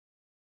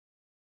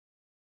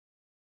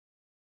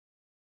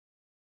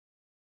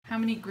How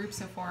many groups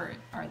of 4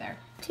 are there?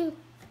 2.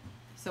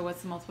 So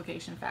what's the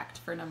multiplication fact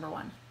for number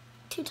 1?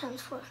 2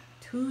 times 4.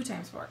 2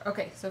 times 4.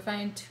 Okay, so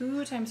find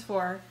 2 times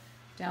 4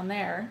 down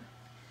there.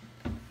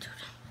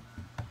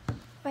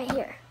 Right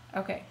here.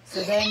 Okay,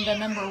 so then the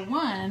number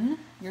 1,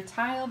 your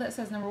tile that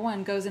says number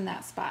 1 goes in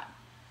that spot.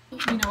 You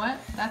know what?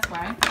 That's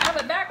why. I have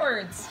it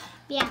backwards.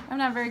 Yeah. I'm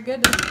not very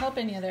good at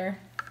helping you there.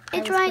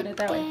 It's right put it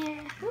that there. way.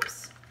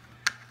 Oops.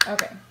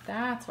 Okay,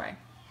 that's why.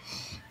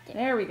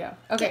 There we go.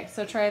 Okay,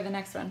 so try the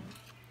next one.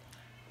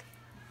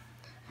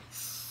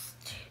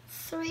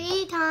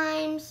 3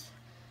 times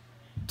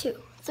 2.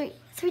 3.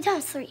 3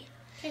 times 3.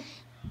 Okay.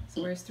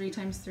 So where's 3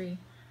 times 3?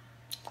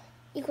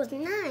 Equals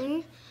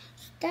 9.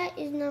 So that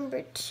is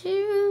number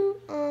 2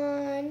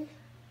 on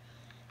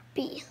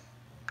B.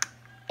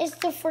 It's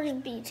the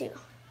first B too.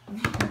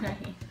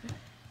 Right.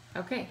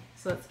 Okay,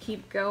 so let's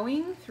keep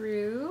going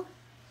through.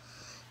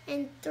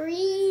 And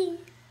 2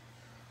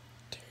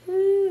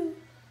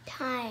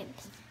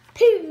 times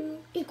 2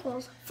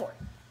 equals 4.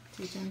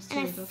 2 times 2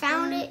 And I equals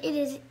found 4. it. It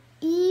is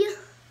E.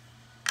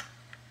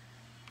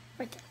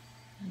 Right there.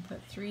 And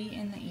put 3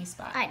 in the E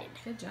spot. I did.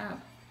 Good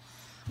job.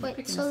 You're Wait,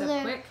 picking so this up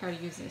there. quick. How to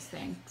use this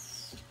thing.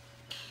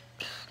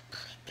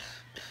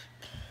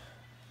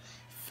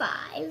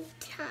 5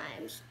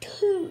 times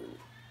 2.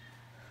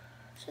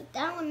 So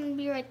that one would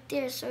be right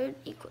there. So it would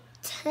equal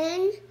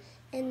 10.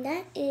 And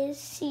that is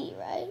C,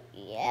 right?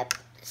 Yep.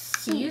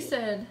 C. So you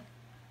said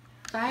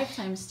 5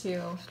 times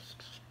 2,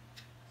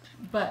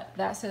 but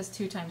that says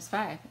 2 times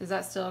 5. Is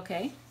that still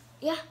okay?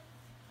 Yeah.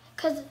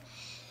 Because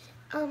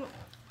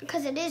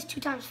it is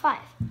 2 times 5.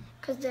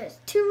 Because there's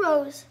 2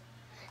 rows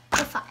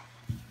of 5.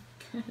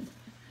 Good.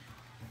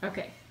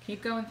 Okay,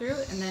 keep going through,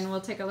 and then we'll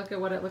take a look at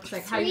what it looks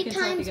like, how 3 you can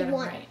tell if you times get them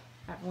 1. right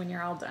when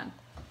you're all done.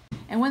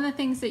 And one of the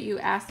things that you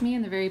asked me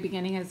in the very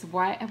beginning is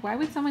why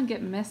would someone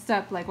get messed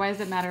up? Like, why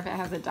does it matter if it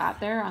has a dot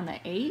there on the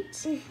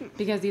 8?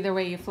 Because either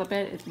way you flip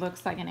it, it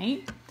looks like an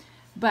 8.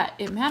 But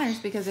it matters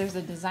because there's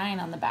a design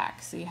on the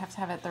back, so you have to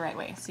have it the right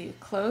way. So you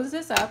close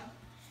this up,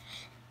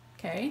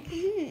 okay?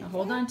 Now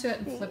hold on to it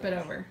and flip it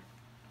over.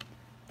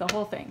 The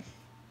whole thing.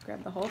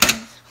 Grab the whole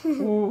thing.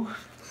 Ooh.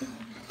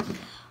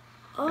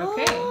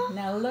 Okay,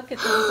 now look at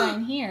the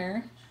design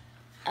here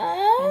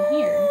and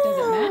here. Does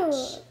it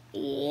match?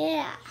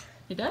 Yeah.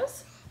 It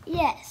does?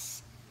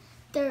 Yes.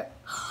 They're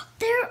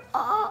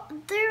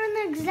in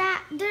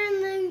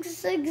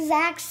the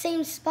exact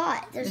same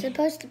spot. They're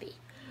supposed to be.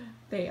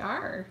 They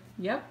are.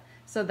 Yep.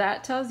 So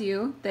that tells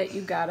you that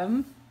you got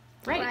them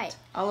right.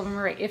 All of them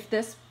are right. If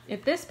this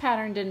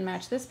pattern didn't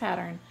match this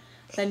pattern,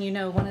 then you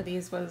know one of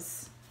these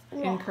was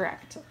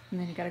incorrect. And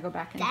then you got to go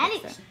back and That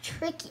fix is it.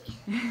 tricky.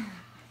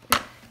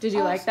 Did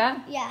you like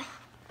that? Yeah.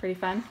 Pretty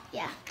fun?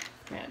 Yeah.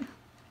 Good.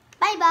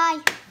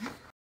 Bye-bye.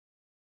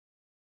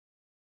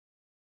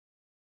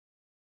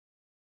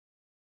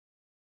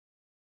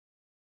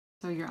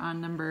 So you're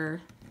on number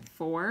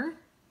 4.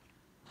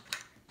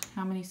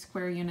 How many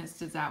square units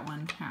does that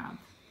one have?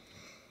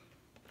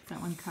 Does that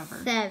one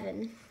cover?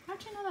 7.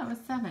 How'd you know that was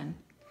 7?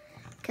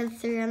 Because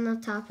 3 on the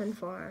top and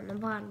 4 on the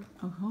bottom.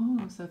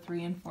 Oh, so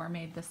 3 and 4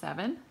 made the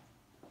 7?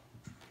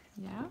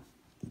 Yeah.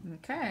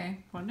 Okay,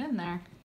 put it in there.